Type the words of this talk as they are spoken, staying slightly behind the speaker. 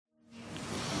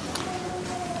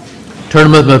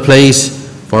Turn with me,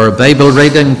 please, for a Bible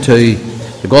reading to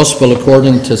the Gospel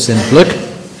according to St. Luke.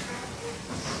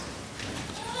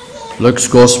 Luke's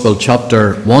Gospel,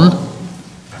 chapter 1.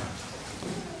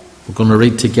 We're going to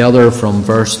read together from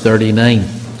verse 39.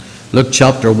 Luke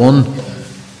chapter 1,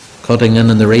 cutting in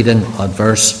the reading at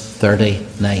verse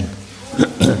 39.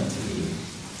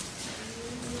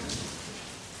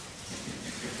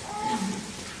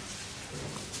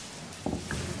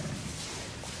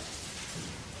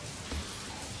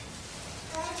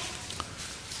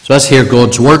 So let's hear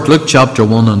God's word. Luke chapter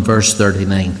 1 and verse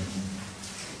 39.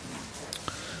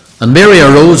 And Mary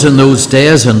arose in those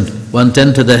days and went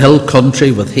into the hill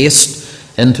country with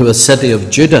haste into a city of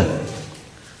Judah,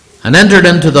 and entered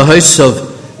into the house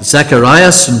of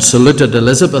Zacharias and saluted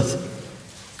Elizabeth.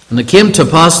 And it came to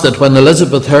pass that when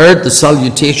Elizabeth heard the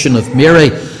salutation of Mary,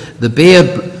 the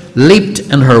babe leaped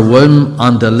in her womb,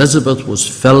 and Elizabeth was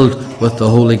filled with the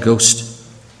Holy Ghost.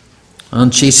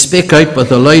 And she spake out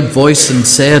with a loud voice and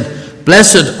said,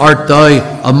 Blessed art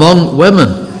thou among women,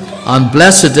 and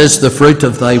blessed is the fruit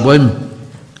of thy womb.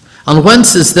 And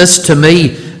whence is this to me,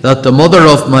 that the mother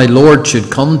of my Lord should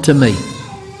come to me?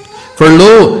 For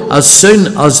lo, as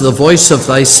soon as the voice of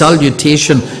thy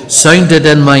salutation sounded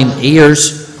in mine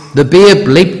ears, the babe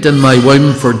leaped in my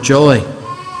womb for joy.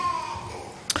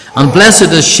 And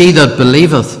blessed is she that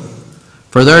believeth,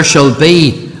 for there shall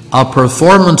be a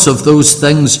performance of those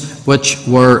things which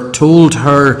were told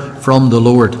her from the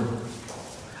Lord.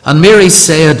 And Mary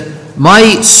said,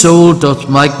 My soul doth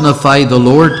magnify the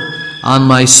Lord, and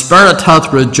my spirit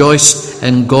hath rejoiced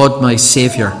in God my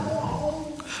Saviour.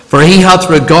 For he hath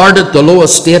regarded the low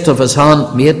estate of his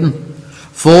handmaiden.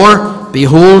 For,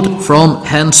 behold, from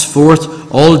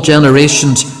henceforth all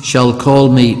generations shall call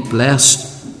me blessed.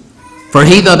 For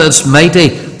he that is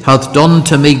mighty hath done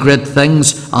to me great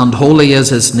things, and holy is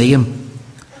his name.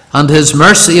 And his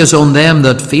mercy is on them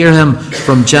that fear him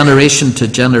from generation to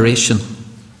generation.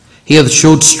 He hath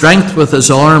showed strength with his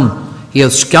arm. He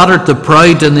hath scattered the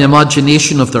proud in the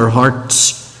imagination of their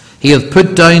hearts. He hath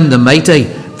put down the mighty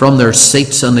from their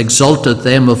seats, and exalted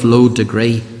them of low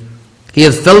degree. He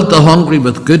hath filled the hungry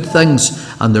with good things,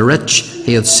 and the rich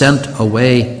he hath sent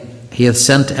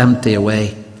empty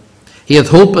away. He hath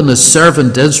hope in his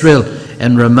servant Israel,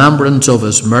 in remembrance of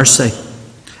his mercy,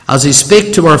 as he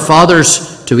spake to our fathers,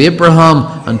 to Abraham,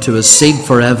 and to his seed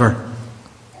forever.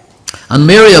 And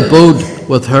Mary abode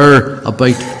with her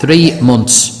about 3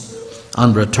 months,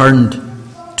 and returned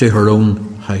to her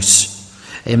own house.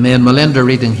 Amen. We'll end our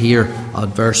reading here at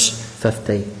verse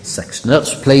 56. Now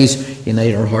let's please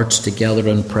unite our hearts together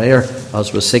in prayer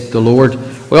as we seek the Lord.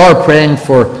 We are praying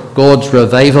for God's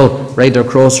revival right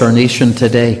across our nation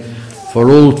today, for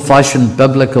old-fashioned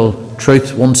biblical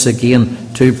truth once again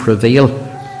to prevail.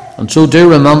 And so do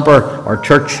remember our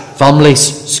church families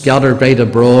scattered right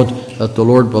abroad, that the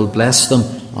Lord will bless them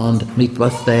and meet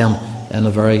with them in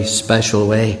a very special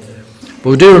way.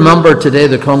 But we do remember today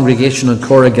the congregation in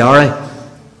Corrigary.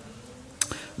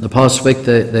 The past week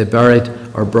they buried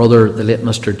our brother, the late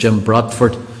Mr. Jim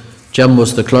Bradford. Jim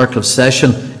was the clerk of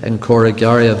session in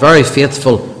Corrigary, a very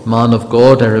faithful man of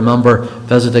God. I remember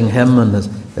visiting him and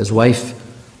his wife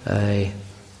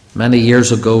many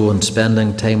years ago and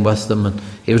spending time with them. And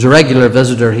he was a regular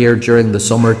visitor here during the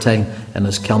summertime in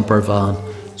his camper van.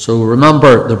 So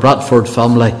remember the Bradford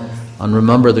family, and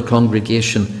remember the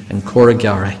congregation in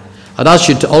Corrigary. I'd ask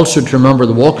you to also remember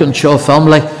the Walkinshaw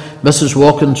family. Mrs.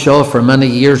 Walkinshaw for many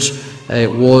years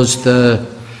was the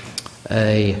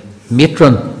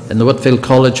matron in the Whitfield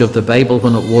College of the Bible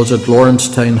when it was at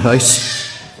Lawrencetown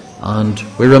House. And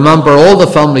we remember all the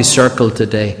family circle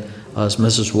today as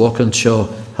Mrs. Walkinshaw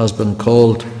has been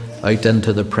called out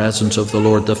into the presence of the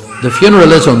Lord. The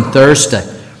funeral is on Thursday,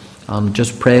 and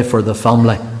just pray for the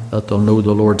family that they'll know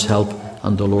the Lord's help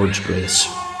and the Lord's grace.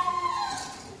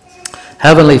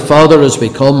 Heavenly Father, as we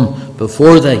come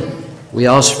before Thee, we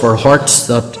ask for hearts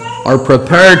that are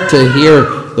prepared to hear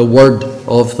the word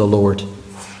of the Lord.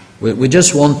 We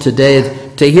just want today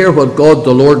to hear what God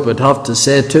the Lord would have to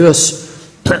say to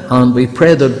us, and we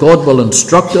pray that God will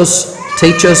instruct us,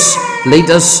 teach us,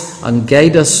 lead us, and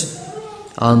guide us,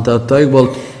 and that Thou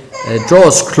wilt draw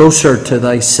us closer to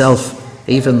Thyself,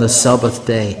 even the Sabbath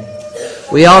day.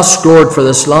 We ask, Lord, for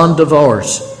this land of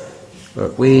ours.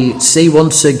 We see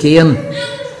once again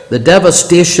the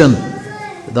devastation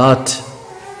that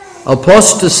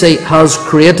apostasy has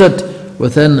created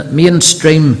within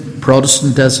mainstream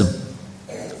Protestantism.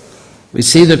 We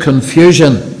see the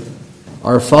confusion,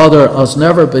 our Father, as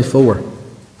never before.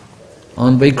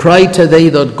 And we cry to Thee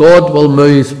that God will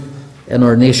move in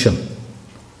our nation,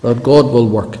 that God will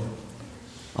work.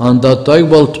 and that thou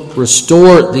wilt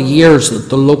restore the years that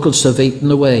the locusts have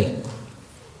eaten away,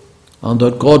 and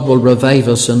that God will revive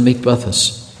us and meet with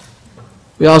us.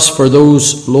 We ask for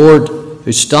those, Lord,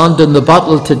 who stand in the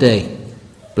battle today.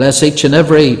 Bless each and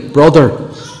every brother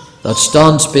that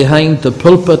stands behind the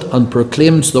pulpit and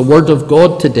proclaims the word of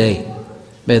God today.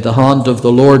 May the hand of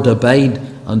the Lord abide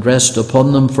and rest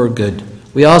upon them for good.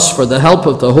 We ask for the help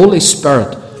of the Holy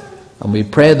Spirit, and we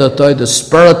pray that thou, the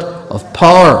Spirit of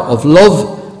power, of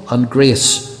love and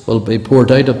grace, will be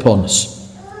poured out upon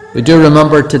us. We do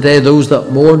remember today those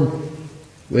that mourn.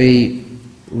 We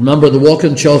remember the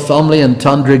Walkinshaw family in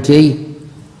Tandragee.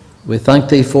 We thank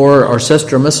thee for our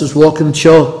sister Mrs.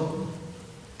 Walkinshaw.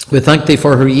 We thank thee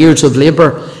for her years of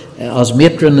labour as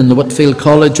matron in the Whitfield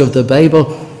College of the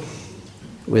Bible.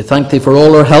 We thank thee for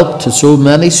all her help to so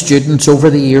many students over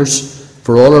the years,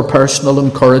 for all her personal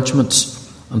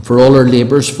encouragements, and for all her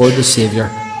labours for the Saviour.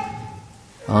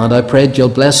 And I pray that you'll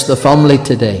bless the family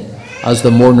today as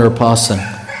the mourner passing,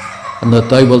 and that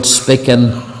thou wilt speak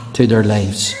into their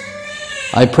lives.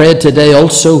 I pray today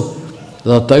also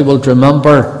that thou wilt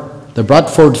remember the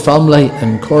Bradford family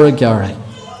in Corrigary.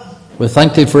 We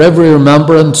thank thee for every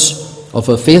remembrance of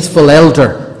a faithful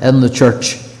elder in the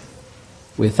church.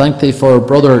 We thank thee for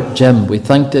Brother Jim. We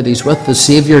thank that he's with the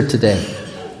Saviour today.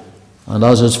 And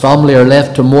as his family are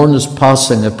left to mourn his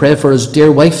passing, I pray for his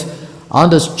dear wife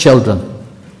and his children,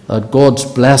 that God's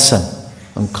blessing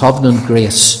and covenant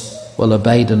grace will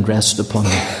abide and rest upon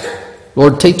them.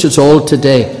 Lord, teach us all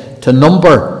today to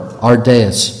number our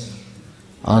days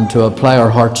and to apply our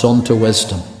hearts unto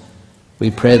wisdom. We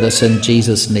pray this in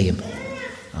Jesus' name.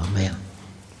 Amen.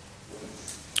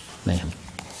 Amen.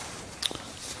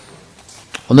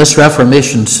 On this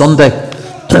Reformation Sunday,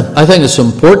 I think it's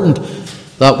important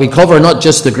that we cover not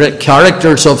just the great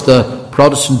characters of the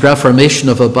Protestant Reformation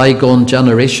of a bygone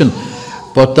generation,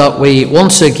 but that we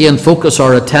once again focus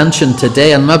our attention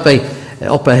today and maybe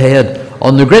up ahead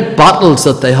on the great battles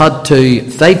that they had to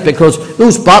fight, because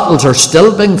those battles are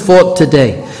still being fought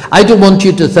today. I don't want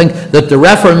you to think that the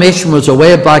Reformation was a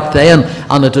way back then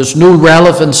and it has no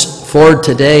relevance for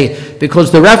today,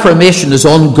 because the Reformation is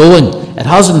ongoing. It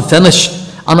hasn't finished,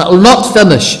 and it will not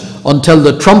finish until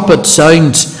the trumpet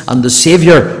sounds and the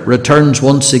Saviour returns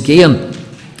once again.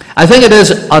 I think it is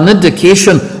an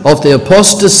indication of the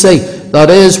apostasy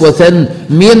that is within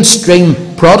mainstream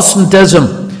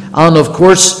Protestantism, and of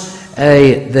course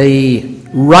the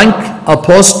rank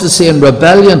apostasy and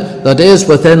rebellion that is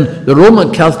within the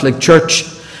Roman Catholic Church,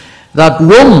 that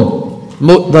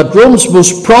Rome's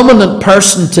most prominent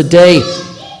person today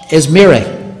is Mary,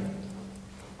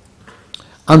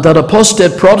 and that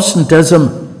apostate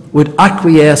Protestantism would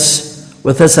acquiesce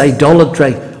with this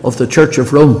idolatry of the Church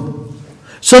of Rome.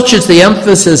 Such is the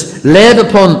emphasis laid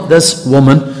upon this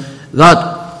woman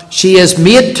that she is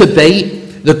made to be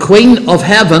the Queen of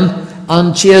Heaven,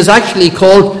 and she is actually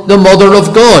called the Mother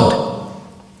of God.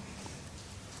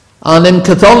 And in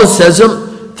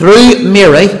Catholicism, through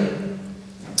Mary,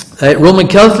 Roman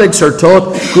Catholics are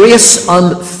taught grace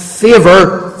and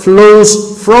favour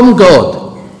flows from God.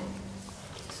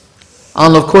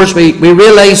 And of course we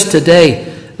realise today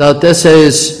that this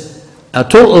is a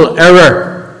total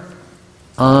error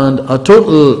and a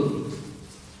total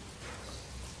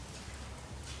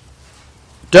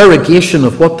derogation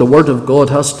of what the Word of God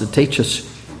has to teach us.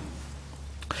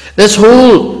 This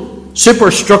whole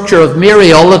superstructure of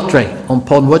Mariolatry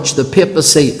upon which the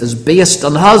papacy is based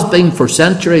and has been for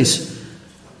centuries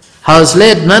has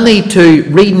led many to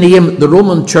rename the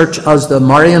Roman Church as the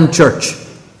Marian Church,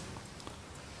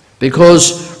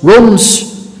 because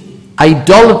Rome's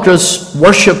idolatrous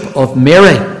worship of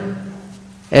Mary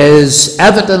is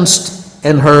evidenced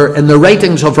in the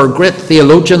writings of her great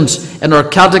theologians, in her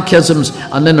catechisms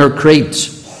and in her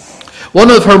creeds. One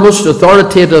of her most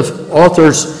authoritative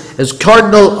authors is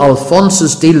Cardinal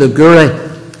Alphonsus de Ligure,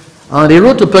 and he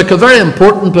wrote a book, a very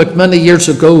important book many years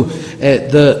ago,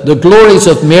 The Glories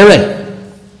of Mary.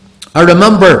 I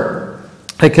remember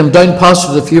I came down past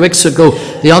it a few weeks ago,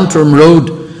 the Antrim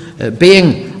Road,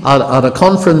 being at a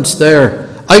conference there,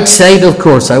 outside of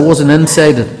course, I wasn't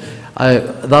inside it,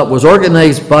 that was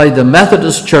organised by the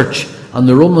Methodist Church and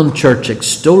the Roman Church,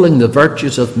 extolling the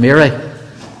virtues of Mary.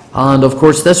 And of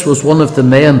course this was one of the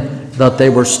men that they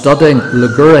were studying,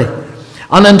 Ligure.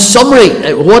 And in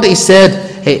summary, what he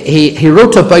said, he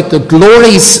wrote about the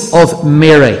glories of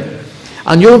Mary.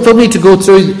 And you don't need to go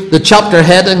through the chapter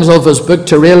headings of his book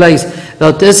to realise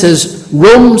that this is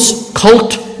Rome's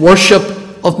cult worship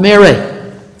of Mary.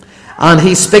 And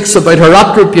he speaks about her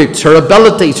attributes, her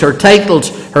abilities, her titles,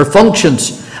 her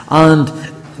functions, and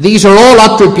these are all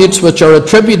attributes which are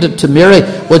attributed to Mary,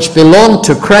 which belong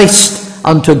to Christ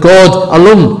and to God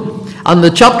alone. And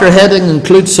the chapter heading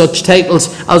includes such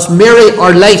titles as Mary,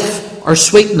 our life, our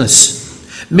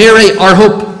sweetness, Mary, our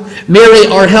hope, Mary,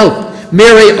 our help,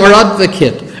 Mary, our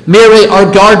advocate, Mary,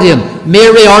 our guardian,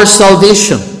 Mary, our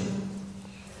salvation.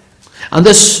 And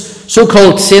this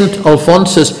so-called Saint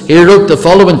Alphonsus, he wrote the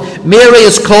following: Mary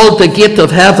is called the gate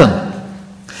of heaven,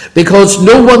 because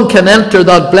no one can enter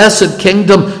that blessed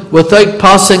kingdom without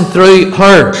passing through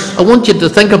her. I want you to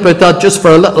think about that just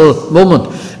for a little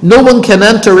moment. No one can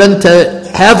enter into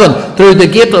heaven, through the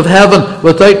gate of heaven,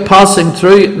 without passing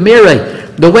through Mary.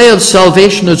 The way of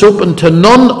salvation is open to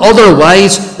none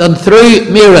otherwise than through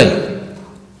Mary.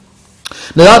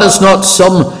 Now that is not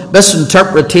some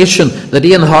misinterpretation that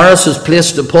Ian Harris has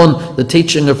placed upon the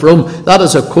teaching of Rome. That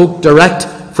is a quote direct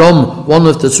from one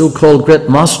of the so-called great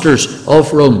masters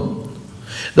of Rome.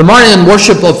 The Marian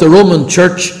worship of the Roman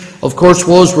Church, of course,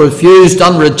 was refused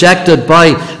and rejected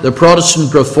by the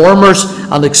Protestant reformers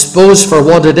and exposed for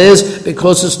what it is,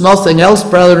 because it's nothing else,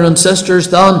 brothers and sisters,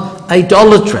 than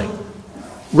idolatry.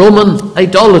 Roman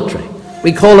idolatry.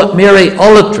 We call it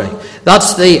Mariolatry.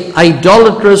 That's the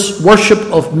idolatrous worship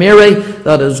of Mary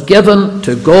that is given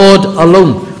to God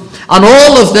alone. And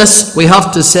all of this, we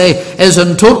have to say, is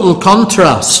in total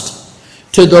contrast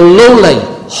to the lowly,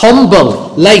 humble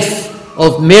life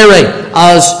of Mary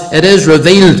as it is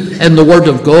revealed in the Word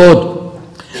of God.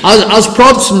 As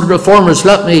Protestant reformers,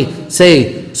 let me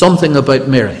say something about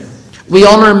Mary. We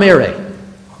honour Mary.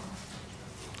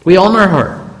 We honour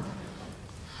her.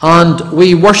 And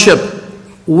we worship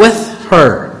with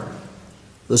her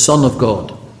the Son of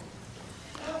God.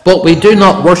 But we do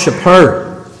not worship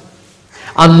her.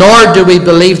 And nor do we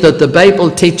believe that the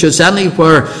Bible teaches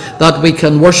anywhere that we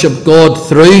can worship God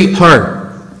through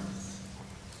her.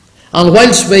 And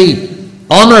whilst we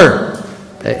honour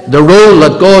the role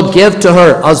that God gave to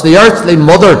her as the earthly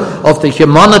mother of the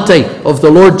humanity of the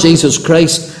Lord Jesus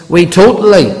Christ, we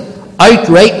totally,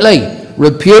 outrightly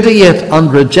repudiate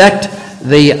and reject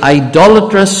the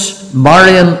idolatrous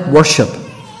Marian worship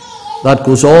that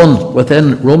goes on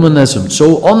within Romanism.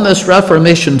 So on this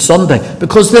Reformation Sunday,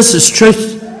 because this is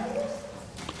truth,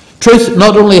 truth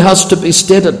not only has to be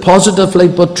stated positively,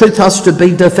 but truth has to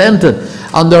be defended.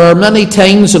 And there are many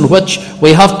times in which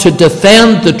we have to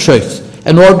defend the truth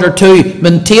in order to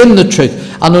maintain the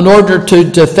truth. And in order to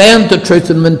defend the truth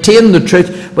and maintain the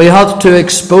truth, we have to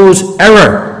expose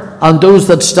error and those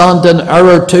that stand in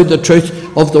error to the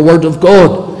truth of the Word of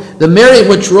God. The Mary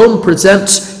which Rome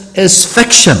presents is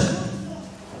fiction.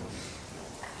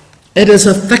 It is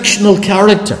a fictional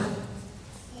character.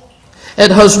 It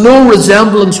has no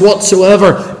resemblance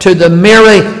whatsoever to the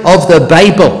Mary of the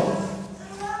Bible,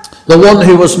 the one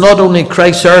who was not only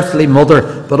Christ's earthly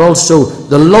mother, but also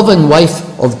the loving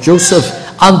wife of Joseph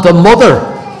and the mother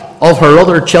of her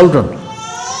other children.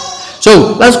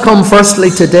 So let's come firstly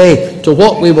today to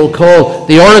what we will call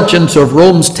the origins of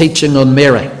Rome's teaching on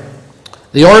Mary.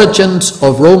 The origins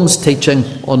of Rome's teaching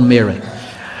on Mary.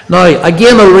 Now,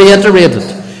 again, I'll reiterate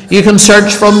it. You can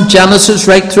search from Genesis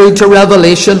right through to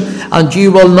Revelation, and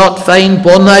you will not find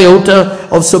one iota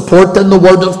of support in the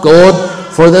Word of God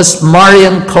for this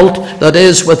Marian cult that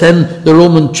is within the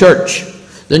Roman Church.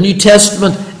 The New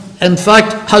Testament, in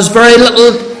fact, has very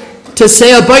little to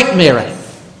say about Mary.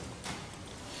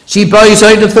 She bows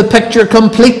out of the picture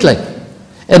completely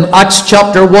in Acts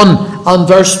chapter 1 and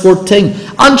verse 14.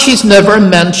 And she's never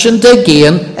mentioned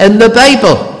again in the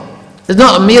Bible. Isn't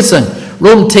that amazing?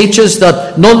 Rome teaches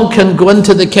that none can go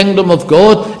into the kingdom of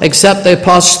God except they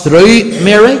pass through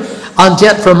Mary. And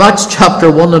yet from Acts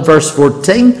chapter 1 and verse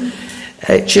 14,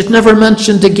 she's never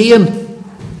mentioned again.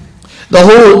 The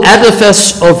whole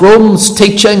edifice of Rome's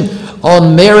teaching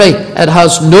on Mary, it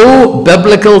has no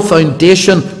biblical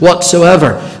foundation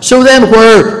whatsoever. So then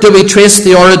where do we trace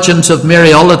the origins of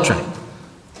Mariolatry?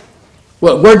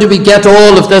 Where do we get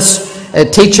all of this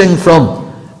teaching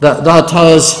from that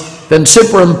has been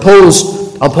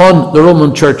superimposed upon the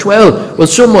Roman Church? Well, with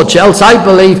so much else, I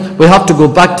believe we have to go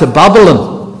back to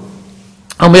Babylon.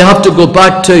 And we have to go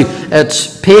back to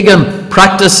its pagan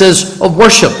practices of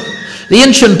worship. The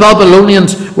ancient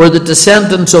Babylonians were the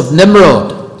descendants of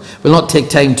Nimrod. We'll not take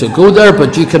time to go there,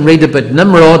 but you can read about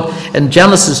Nimrod in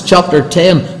Genesis chapter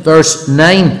 10, verse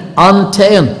 9 and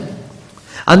 10.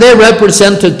 And they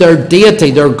represented their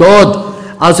deity, their God,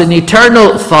 as an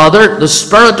eternal Father, the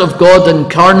Spirit of God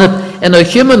incarnate in a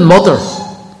human mother,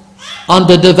 and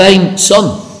a divine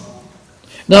Son.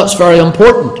 That's very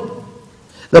important.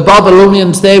 The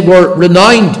Babylonians, they were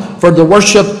renowned for the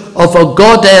worship of a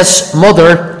goddess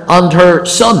mother and her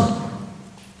son.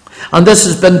 And this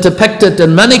has been depicted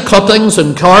in many cuttings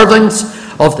and carvings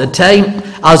of the time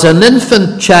as an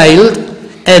infant child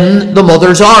in the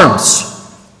mother's arms.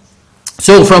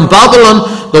 So from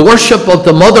Babylon, the worship of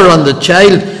the mother and the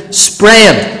child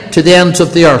spread to the ends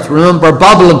of the earth. Remember,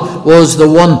 Babylon was the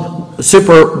one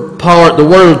superpower, the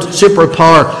world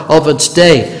superpower of its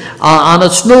day. And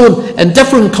it's known in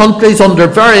different countries under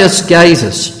various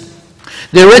guises.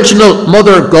 The original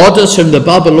mother goddess whom the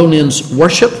Babylonians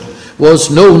worshipped was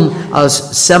known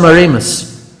as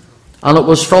Semiramis. And it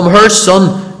was from her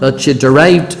son that she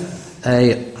derived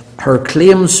her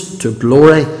claims to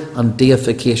glory and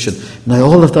deification. Now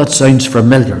all of that sounds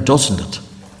familiar, doesn't it?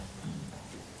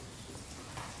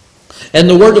 In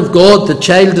the Word of God, the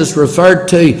child is referred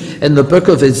to in the book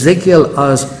of Ezekiel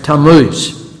as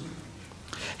Tammuz.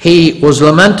 He was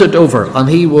lamented over and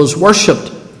he was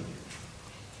worshipped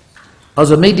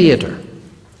as a mediator.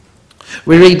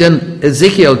 We read in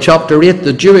Ezekiel chapter 8,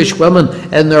 the Jewish women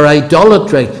in their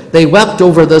idolatry, they wept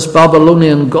over this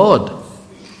Babylonian god.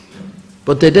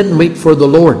 But they didn't weep for the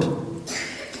Lord.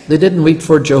 They didn't weep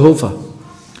for Jehovah.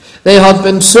 They had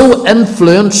been so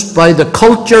influenced by the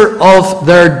culture of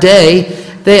their day,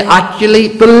 they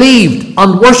actually believed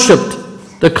and worshipped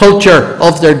the culture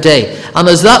of their day. And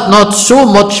is that not so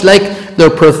much like the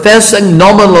professing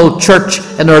nominal church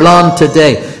in our land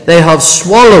today? They have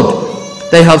swallowed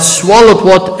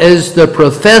what is the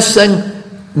professing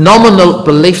nominal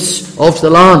beliefs of the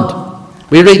land.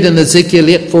 We read in Ezekiel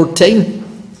 8:14,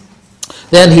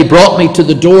 then he brought me to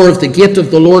the door of the gate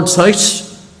of the Lord's house,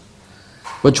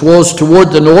 which was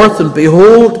toward the north, and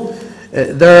behold,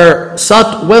 there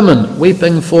sat women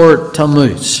weeping for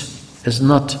Tammuz. Isn't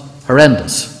that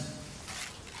horrendous?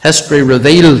 History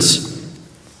reveals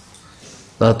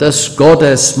that this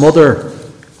goddess mother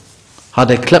had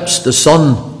eclipsed the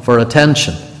sun for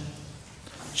attention.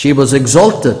 She was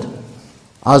exalted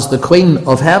as the Queen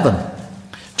of Heaven.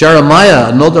 Jeremiah,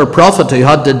 another prophet who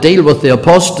had to deal with the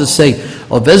apostasy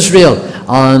of Israel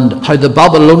and how the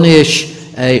Babylonian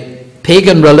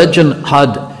pagan religion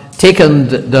had taken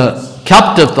the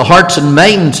captive the hearts and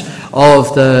minds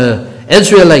of the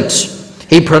Israelites.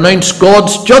 He pronounced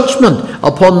God's judgment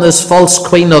upon this false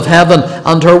Queen of Heaven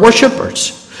and her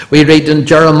worshippers. We read in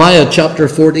Jeremiah chapter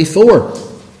 44,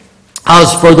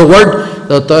 as for the word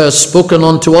that thou hast spoken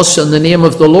unto us in the name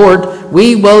of the Lord,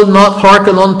 we will not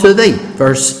hearken unto thee.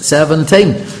 Verse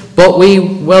 17, but we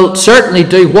will certainly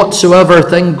do whatsoever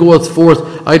thing goeth forth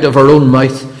out of our own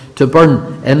mouth, to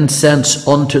burn incense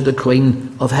unto the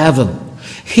Queen of Heaven.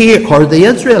 Here are the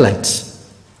Israelites.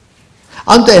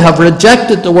 And they have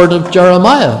rejected the word of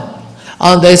Jeremiah.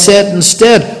 And they said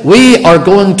instead, we are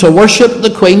going to worship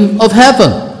the Queen of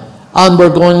Heaven. And we're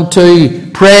going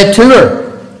to pray to her.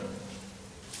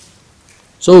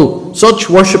 So, such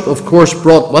worship, of course,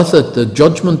 brought with it the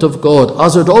judgment of God,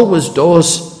 as it always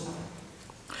does.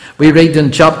 We read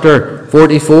in chapter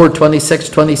 44, 26,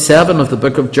 27 of the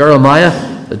book of Jeremiah,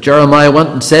 that Jeremiah went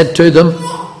and said to them,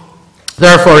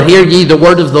 therefore hear ye the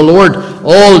word of the Lord,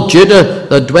 all Judah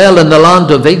that dwell in the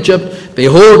land of Egypt.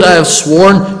 Behold, I have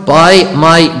sworn by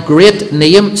my great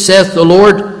name, saith the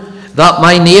Lord, that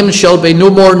my name shall be no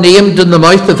more named in the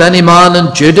mouth of any man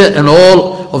in Judah and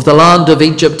all of the land of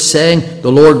Egypt, saying,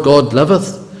 the Lord God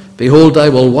liveth. Behold, I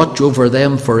will watch over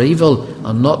them for evil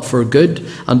and not for good.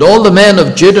 And all the men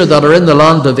of Judah that are in the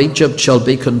land of Egypt shall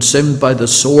be consumed by the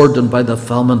sword and by the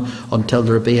famine until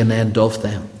there be an end of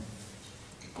them.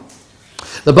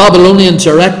 The Babylonians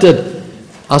erected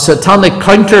a satanic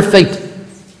counterfeit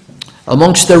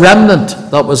amongst the remnant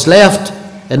that was left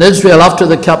in Israel after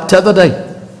the captivity.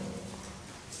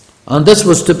 And this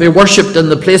was to be worshipped in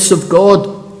the place of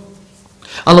God.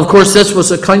 And of course this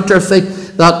was a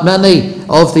counterfeit that many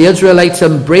of the Israelites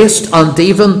embraced and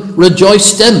even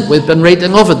rejoiced in. We've been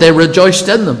reading of it. They rejoiced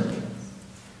in them.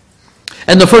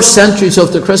 In the first centuries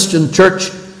of the Christian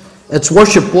church, its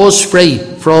worship was free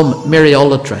from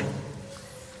Mariolatry.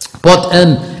 But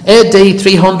in AD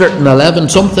 311,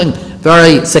 something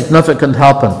very significant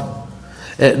happened.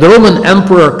 The Roman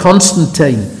Emperor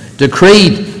Constantine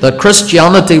decreed that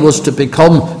Christianity was to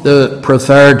become the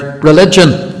preferred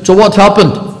religion. So what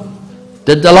happened?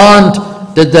 Did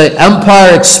the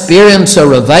empire experience a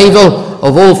revival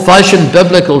of old-fashioned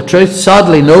biblical truth?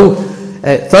 Sadly, no.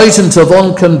 Thousands of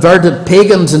unconverted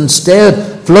pagans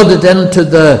instead flooded into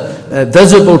the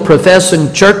visible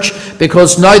professing church,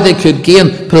 because now they could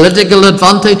gain political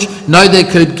advantage, now they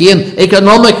could gain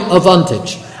economic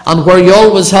advantage. And where you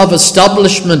always have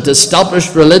established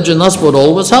religion, that's what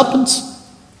always happens.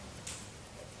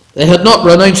 They had not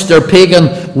renounced their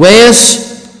pagan ways.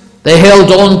 They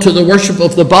held on to the worship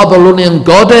of the Babylonian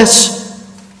goddess.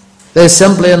 They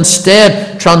simply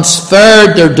instead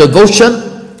transferred their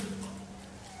devotion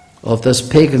of this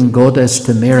pagan goddess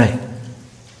to Mary.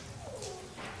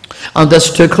 And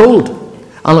this took hold,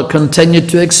 and it continued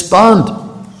to expand.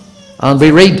 And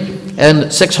we read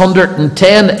in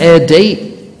 610 AD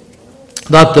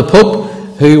that the Pope,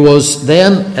 who was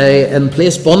then in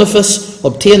place, Boniface,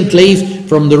 obtained leave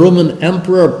from the Roman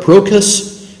Emperor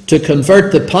Proclus to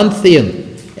convert the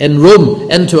Pantheon in Rome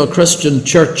into a Christian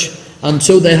church. And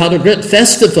so they had a great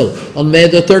festival on May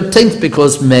the 13th,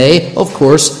 because May, of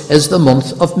course, is the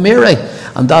month of Mary.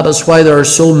 And that is why there are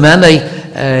so many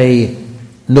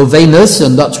novenas,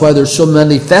 and that's why there's so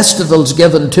many festivals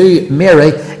given to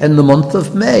Mary in the month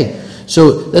of May.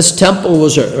 So this temple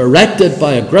was erected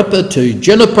by Agrippa to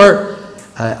Juniper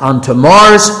and to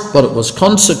Mars, but it was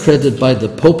consecrated by the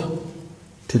Pope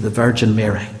to the Virgin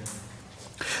Mary.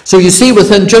 So you see,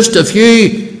 within just a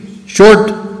few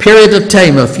short period of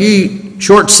time, a few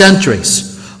short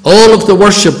centuries, all of the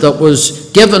worship that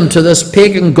was given to this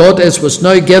pagan goddess was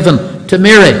now given to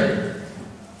Mary.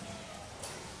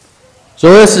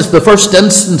 So this is the first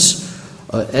instance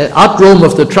at Rome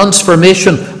of the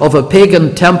transformation of a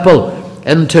pagan temple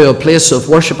into a place of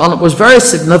worship. And it was very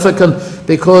significant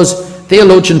because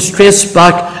theologians trace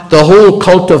back the whole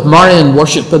cult of Marian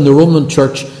worship in the Roman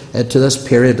Church to this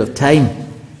period of time.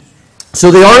 So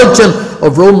the origin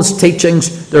of Rome's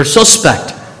teachings, they're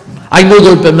suspect. I know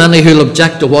there'll be many who'll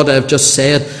object to what I've just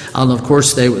said, and of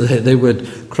course they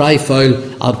would cry foul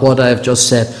at what I've just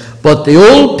said. But the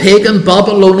old pagan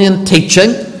Babylonian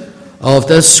teaching of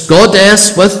this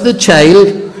goddess with the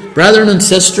child, brethren and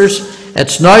sisters,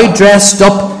 it's now dressed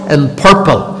up in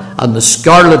purple and the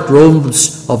scarlet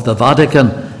robes of the Vatican,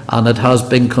 and it has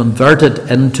been converted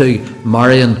into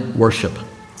Marian worship.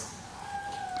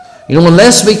 You know,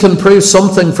 unless we can prove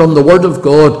something from the Word of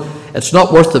God, it's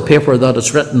not worth the paper that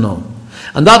it's written on.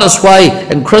 And that is why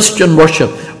in Christian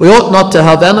worship, we ought not to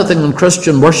have anything in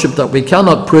Christian worship that we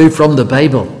cannot prove from the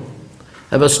Bible.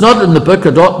 If it's not in the book,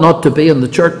 it ought not to be in the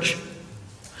church.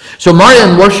 So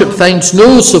Marian worship finds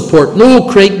no support, no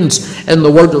credence in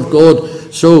the Word of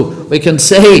God. So we can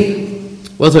say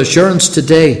with assurance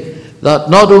today that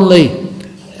not only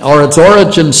are its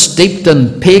origins steeped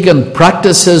in pagan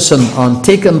practices and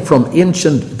taken from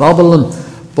ancient Babylon,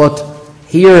 but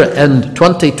here in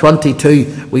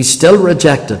 2022 we still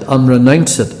reject it and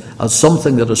renounce it as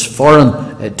something that is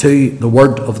foreign to the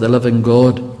Word of the living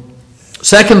God.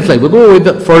 Secondly, we'll go a wee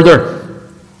bit further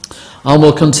and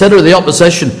we'll consider the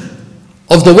opposition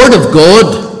of the Word of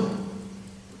God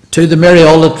to the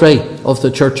Mariolatry of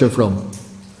the Church of Rome.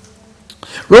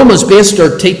 Rome has based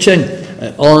their teaching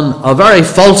on a very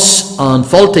false and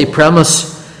faulty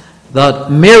premise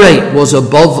that Mary was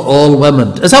above all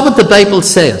women. Is that what the Bible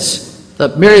says?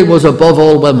 That Mary was above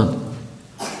all women?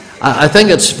 I think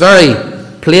it's very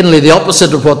plainly the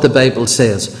opposite of what the Bible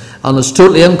says, and it's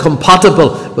totally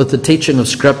incompatible with the teaching of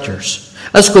Scriptures.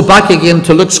 Let's go back again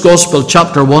to Luke's Gospel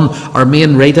chapter 1, our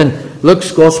main reading.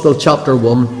 Luke's Gospel chapter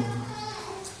 1.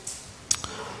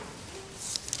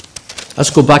 Let's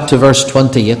go back to verse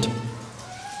 28.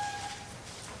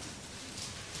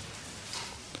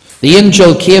 The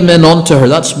angel came in unto her,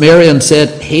 that's Mary, and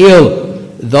said, Hail,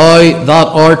 thou that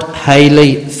art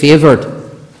highly favoured.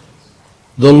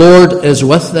 The Lord is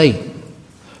with thee.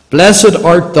 Blessed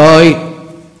art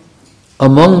thou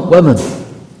among women.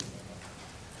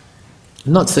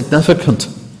 Not significant.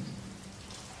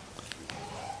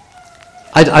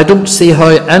 I don't see how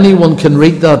anyone can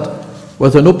read that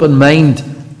with an open mind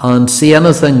and see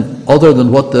anything other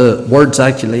than what the words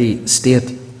actually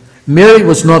state. Mary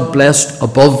was not blessed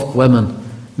above women.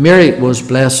 Mary was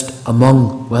blessed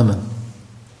among women.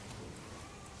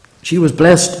 She was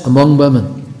blessed among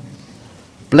women.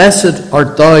 Blessed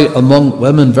art thou among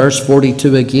women, verse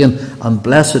 42 again, and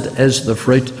blessed is the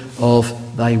fruit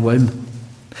of thy womb.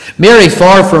 Mary,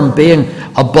 far from being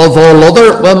above all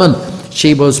other women,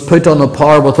 she was put on a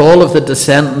par with all of the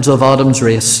descendants of Adam's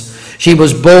race. She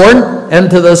was born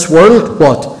into this world,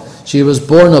 what? She was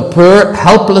born a poor,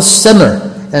 helpless sinner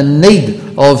in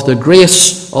need of the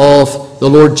grace of the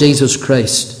Lord Jesus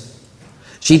Christ.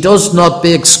 She does not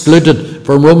be excluded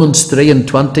from Romans 3 and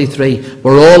 23,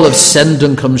 where all have sinned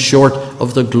and come short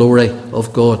of the glory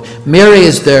of God. Mary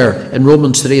is there in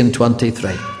Romans 3 and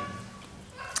 23.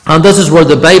 And this is where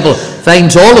the Bible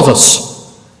finds all of us.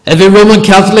 Every Roman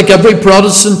Catholic, every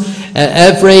Protestant,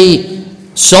 every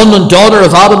son and daughter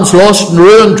of Adam's lost and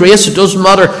ruined race, it doesn't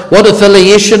matter what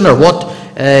affiliation or what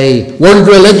world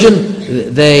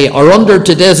religion they are under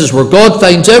today, this is where God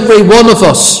finds every one of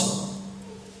us.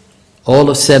 All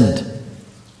have sinned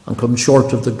and come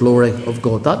short of the glory of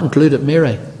God. That included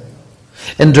Mary.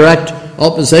 In direct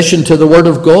opposition to the Word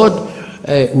of God,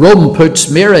 Rome puts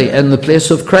Mary in the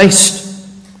place of Christ.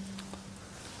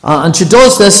 And she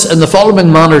does this in the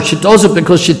following manner. She does it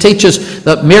because she teaches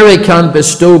that Mary can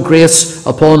bestow grace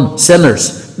upon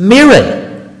sinners. Mary,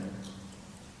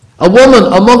 a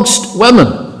woman amongst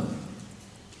women,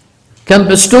 can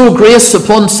bestow grace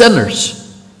upon sinners.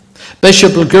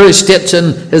 Bishop Liguri states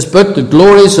in his book, The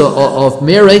Glories of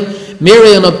Mary,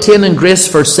 Mary, in obtaining grace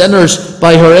for sinners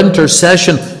by her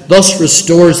intercession, thus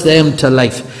restores them to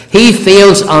life. He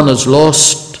fails and is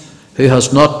lost who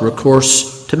has not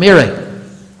recourse to Mary.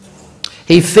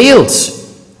 He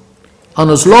fails and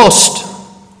is lost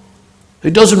who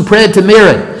doesn't pray to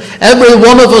Mary. Every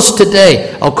one of us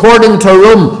today, according to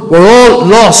Rome, we're all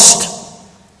lost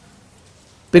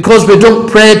because we don't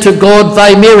pray to God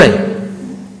via Mary.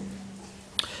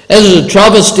 It is a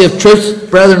travesty of truth,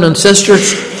 brethren and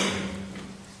sisters,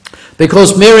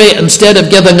 because Mary, instead of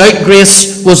giving out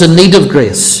grace, was in need of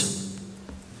grace.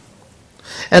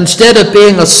 Instead of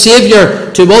being a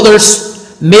saviour to others,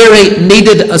 Mary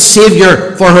needed a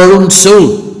saviour for her own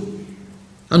soul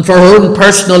and for her own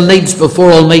personal needs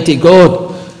before Almighty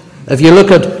God. If you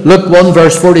look at Luke 1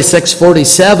 verse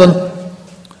 46-47,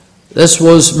 this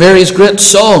was Mary's great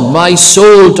song. My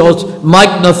soul doth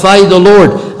magnify the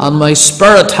Lord, and my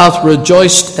spirit hath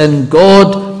rejoiced in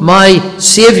God my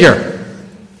Saviour.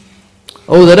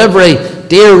 Oh, that every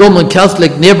dear Roman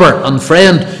Catholic neighbour and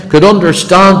friend could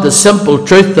understand the simple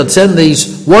truth that's in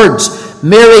these words.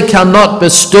 Mary cannot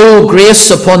bestow grace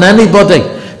upon anybody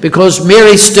because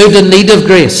Mary stood in need of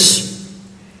grace.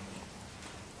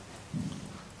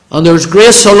 And there's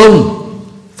grace alone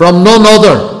from none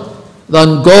other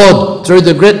than God through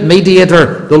the great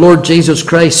mediator, the Lord Jesus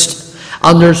Christ.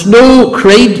 And there's no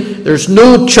creed, there's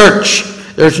no church,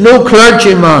 there's no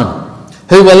clergyman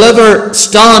who will ever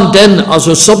stand in as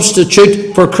a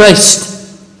substitute for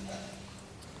Christ.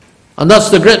 And that's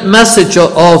the great message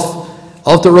of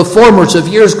the reformers of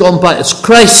years gone by. It's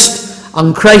Christ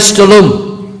and Christ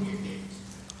alone.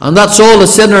 And that's all a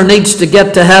sinner needs to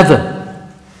get to heaven.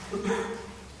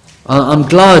 I'm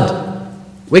glad,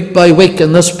 week by week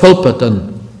in this pulpit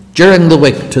and during the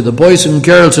week, to the boys and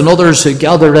girls and others who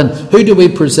gather in, who do we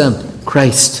present?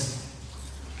 Christ.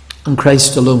 And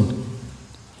Christ alone.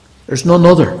 There's none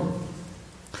other.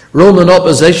 Roman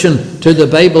opposition to the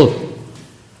Bible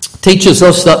teaches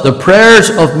us that the prayers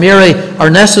of Mary are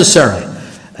necessary.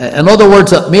 In other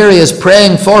words, that Mary is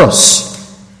praying for us.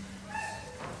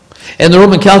 In the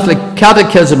Roman Catholic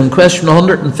Catechism, in question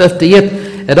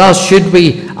 158, it asks, should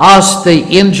we ask the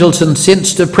angels and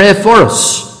saints to pray for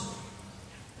us?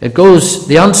 It goes,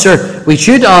 the answer, we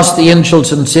should ask the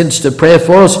angels and saints to pray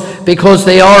for us because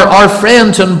they are our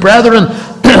friends and brethren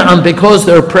and because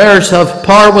their prayers have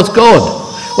power with God.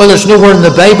 Well, there's nowhere in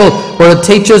the Bible where it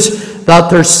teaches that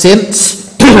there's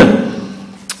saints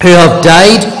who have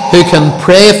died who can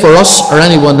pray for us or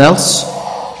anyone else.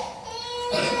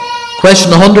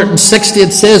 Question 160,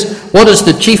 it says, what is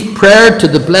the chief prayer to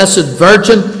the Blessed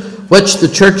Virgin which the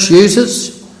Church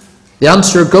uses? The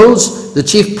answer goes, the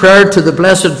chief prayer to the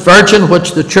Blessed Virgin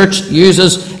which the Church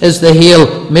uses is the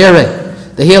Hail Mary.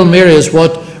 The Hail Mary is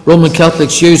what Roman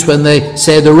Catholics use when they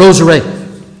say the Rosary.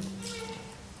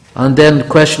 And then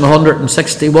question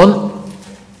 161,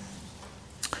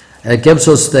 it gives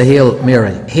us the Hail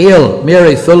Mary. Hail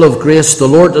Mary, full of grace, the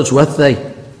Lord is with thee.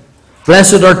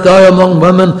 Blessed art thou among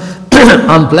women,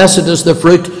 and blessed is the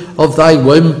fruit of thy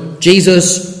womb.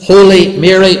 Jesus, Holy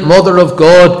Mary, Mother of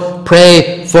God,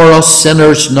 pray for us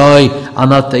sinners now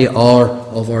and at the hour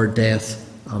of our death.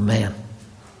 Amen.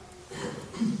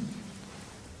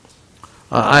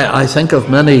 I think of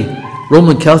many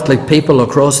Roman Catholic people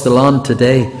across the land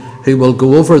today who will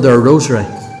go over their rosary.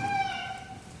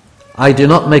 I do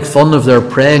not make fun of their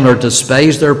praying or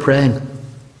despise their praying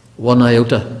one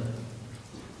iota.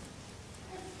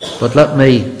 But let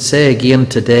me say again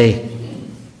today,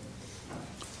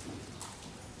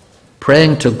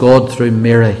 praying to God through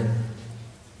Mary,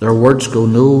 their words go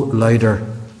no louder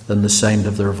than the sound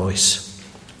of their voice,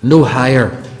 no higher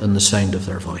than the sound of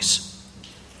their voice.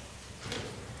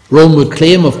 Rome would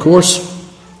claim, of course,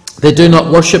 they do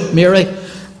not worship Mary,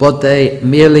 but they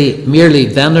merely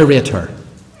venerate her.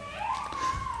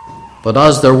 But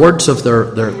as their words of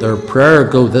their prayer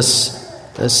go,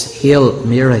 this Hail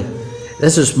Mary,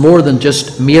 this is more than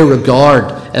just mere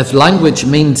regard. If language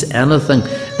means anything,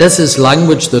 this is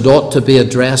language that ought to be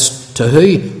addressed to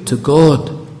who? To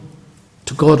God.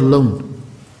 To God alone.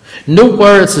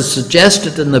 Nowhere is it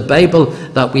suggested in the Bible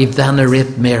that we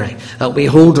venerate Mary, that we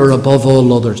hold her above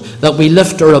all others, that we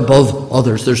lift her above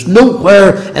others. There's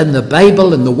nowhere in the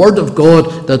Bible, in the Word of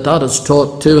God, that is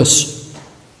taught to us.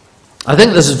 I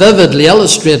think this is vividly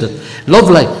illustrated.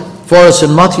 Lovely. for us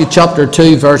in Matthew chapter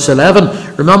 2, verse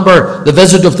 11. Remember the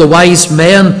visit of the wise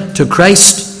men to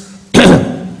Christ?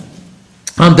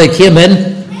 And they came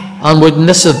in, and wouldn't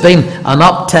this have been an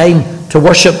apt time to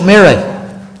worship Mary?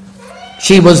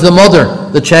 She was the mother,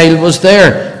 the child was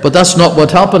there, but that's not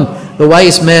what happened. The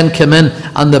wise men came in,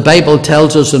 and the Bible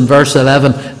tells us in verse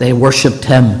 11, they worshipped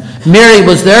him. Mary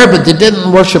was there, but they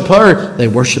didn't worship her, they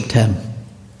worshipped him.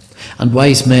 And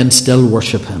wise men still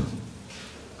worship him,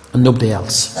 and nobody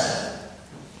else.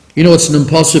 You know, it's an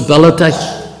impossibility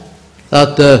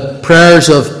that the prayers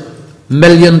of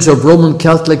millions of Roman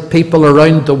Catholic people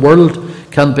around the world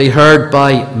can be heard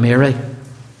by Mary.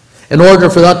 In order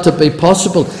for that to be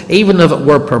possible, even if it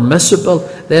were permissible,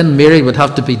 then Mary would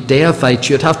have to be deified.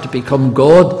 She would have to become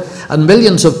God. And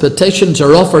millions of petitions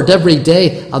are offered every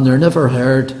day, and they're never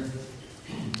heard.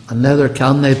 And neither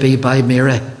can they be by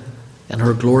Mary in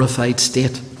her glorified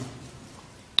state.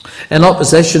 In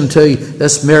opposition to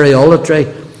this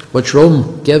Mariolatry, which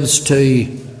Rome gives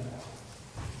to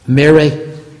Mary,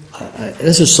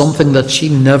 this is something that she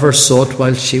never sought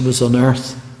while she was on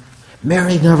earth.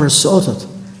 Mary never sought it.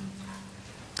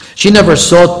 She never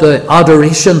sought the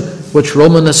adoration which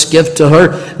Romanists give to her.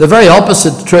 The very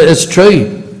opposite is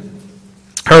true.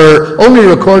 Her only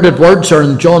recorded words are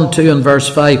in John 2 and verse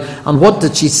 5. And what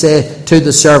did she say to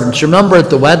the servants? Remember at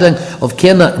the wedding of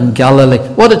Cana in Galilee,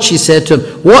 what did she say to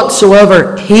him?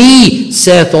 Whatsoever he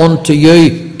saith unto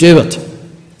you, do it.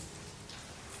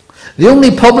 The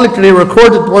only publicly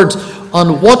recorded words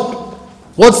on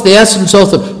what's the essence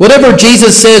of them. Whatever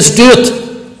Jesus says, do it.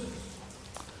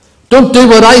 Don't do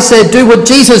what I say, do what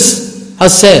Jesus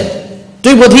has said.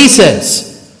 Do what he says.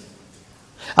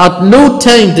 At no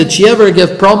time did she ever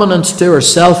give prominence to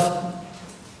herself.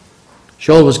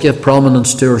 She always gave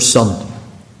prominence to her Son.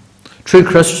 True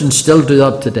Christians still do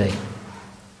that today.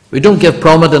 We don't give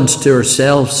prominence to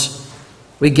ourselves.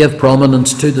 We give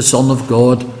prominence to the Son of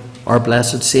God, our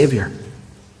blessed Saviour.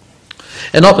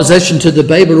 In opposition to the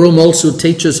Bible, Rome also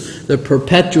teaches the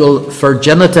perpetual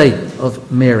virginity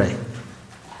of Mary.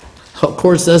 Of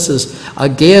course, this is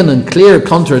again in clear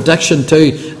contradiction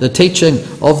to the teaching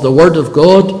of the Word of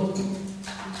God,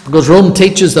 because Rome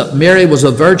teaches that Mary was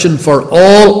a virgin for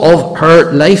all of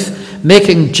her life,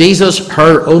 making Jesus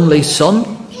her only son.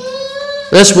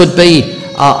 This would be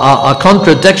a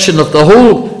contradiction of the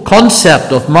whole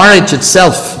concept of marriage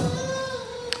itself.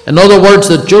 In other words,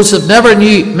 that Joseph never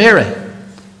knew Mary,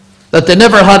 that they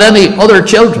never had any other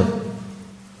children.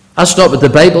 That's not what the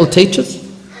Bible teaches.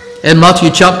 In Matthew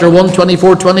chapter 1,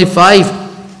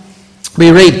 24-25,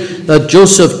 we read that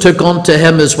Joseph took unto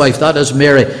him his wife, that is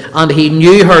Mary, and he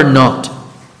knew her not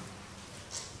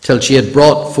till she had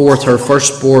brought forth her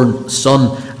firstborn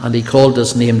son, and he called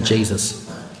his name Jesus.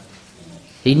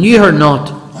 He knew her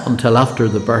not until after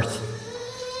the birth.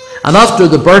 And after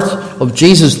the birth of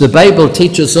Jesus, the Bible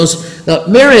teaches us that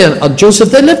Mary and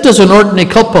Joseph, they lived as an ordinary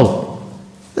couple.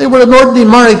 They were an ordinary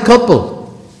married couple.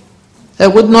 It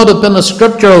would not have been a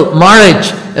scriptural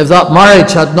marriage if that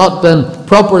marriage had not been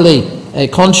properly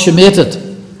consummated.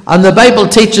 And the Bible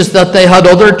teaches that they had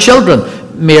other children.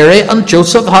 Mary and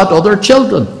Joseph had other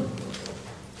children.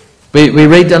 We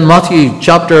read in Matthew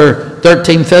chapter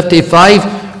 13:55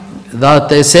 that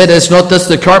they said, is not this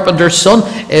the carpenter's son?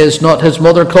 Is not his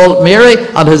mother called Mary?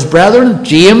 And his brethren,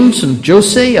 James and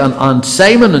Joseph and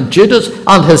Simon and Judas,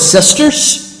 and his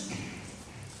sisters?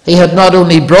 He had not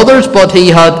only brothers, but he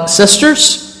had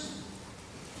sisters.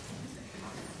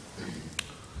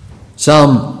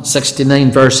 Psalm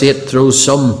 69 verse 8 throws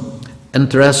some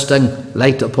interesting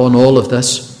light upon all of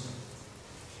this.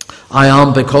 I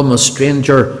am become a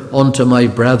stranger unto my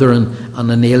brethren,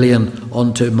 and an alien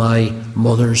unto my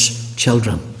mother's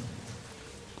children.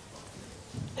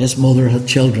 His mother had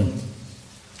children.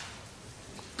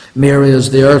 Mary, as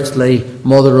the earthly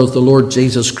mother of the Lord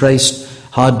Jesus Christ,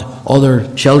 had other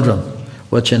children,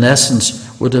 which in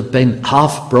essence would have been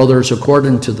half-brothers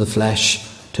according to the flesh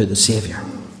to the Saviour.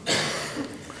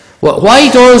 Well, why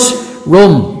does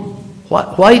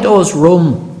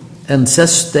Rome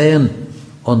insist then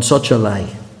on such a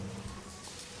lie?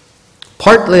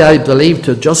 Partly, I believe,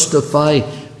 to justify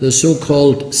the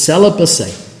so-called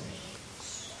celibacy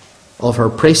of her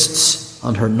priests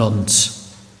and her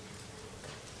nuns.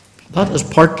 That is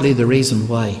partly the reason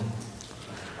why.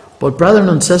 But brethren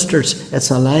and sisters,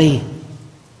 it's a lie.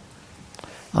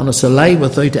 And it's a lie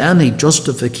without any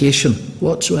justification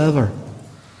whatsoever.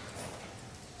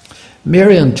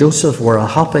 Mary and Joseph were a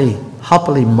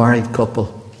happily married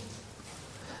couple.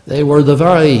 They were the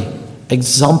very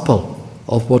example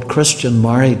of what Christian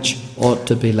marriage ought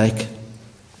to be like.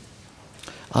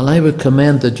 And I would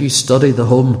commend that you study the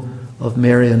home of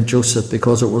Mary and Joseph,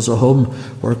 because it was a home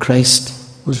where Christ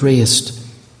was raised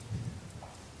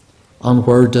and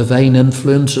where divine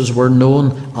influences were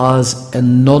known as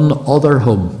in none other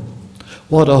home.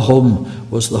 What a home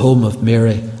was the home of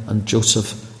Mary and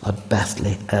Joseph at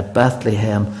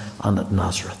Bethlehem and at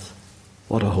Nazareth.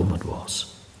 What a home it was.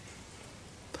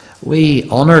 We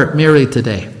honour Mary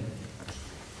today,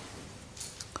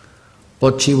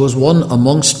 but she was one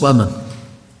amongst women,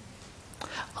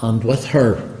 and with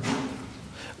her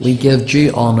we give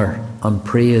due honour and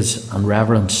praise and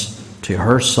reverence to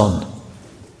her Son,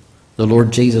 the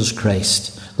Lord Jesus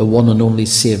Christ, the one and only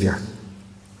Saviour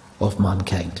of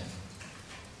mankind.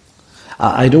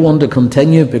 I don't want to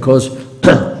continue because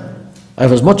I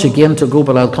have as much again to go,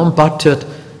 but I'll come back to it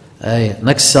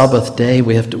next Sabbath day.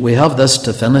 We have this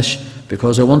to finish,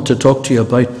 because I want to talk to you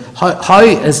about how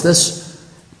is this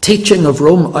teaching of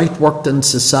Rome outworked in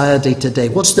society today?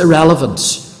 What's the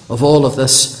relevance of all of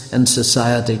this in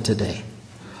society today?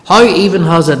 How even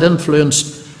has it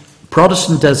influenced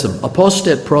Protestantism,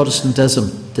 apostate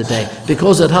Protestantism today?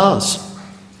 Because it has.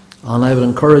 And I would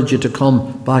encourage you to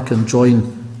come back and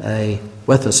join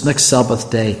with us next Sabbath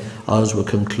day as we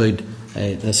conclude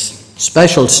this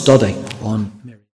special study on